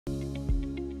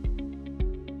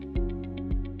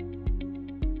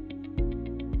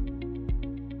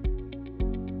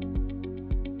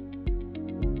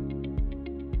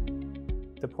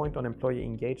point on employee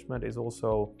engagement is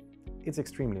also, it's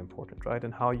extremely important, right?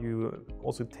 And how you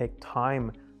also take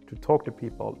time to talk to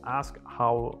people, ask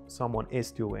how someone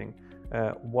is doing,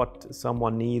 what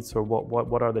someone needs, or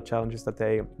what are the challenges that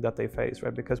they face,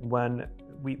 right? Because when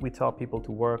we tell people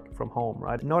to work from home,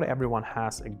 right, not everyone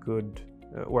has a good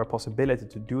or a possibility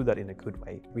to do that in a good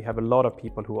way. We have a lot of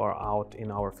people who are out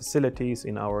in our facilities,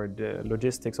 in our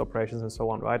logistics operations and so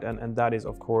on, right? And that is,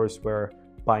 of course, where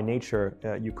by nature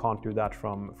you can't do that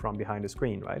from behind a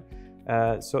screen, right?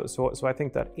 So I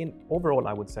think that overall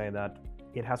I would say that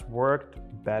it has worked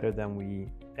better than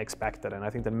we expected, and I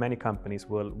think that many companies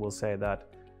will say that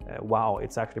wow,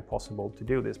 it's actually possible to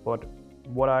do this. But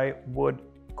what I would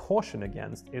caution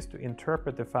against is to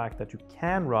interpret the fact that you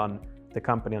can run the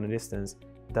company on a distance,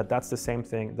 that's the same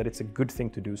thing, that it's a good thing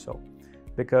to do so.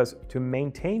 Because to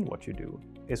maintain what you do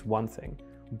is one thing,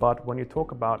 but when you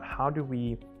talk about how do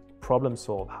we problem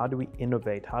solve, how do we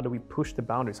innovate, how do we push the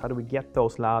boundaries, how do we get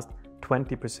those last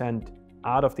 20%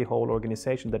 out of the whole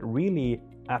organization that really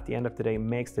at the end of the day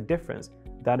makes the difference,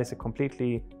 that is a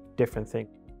completely different thing.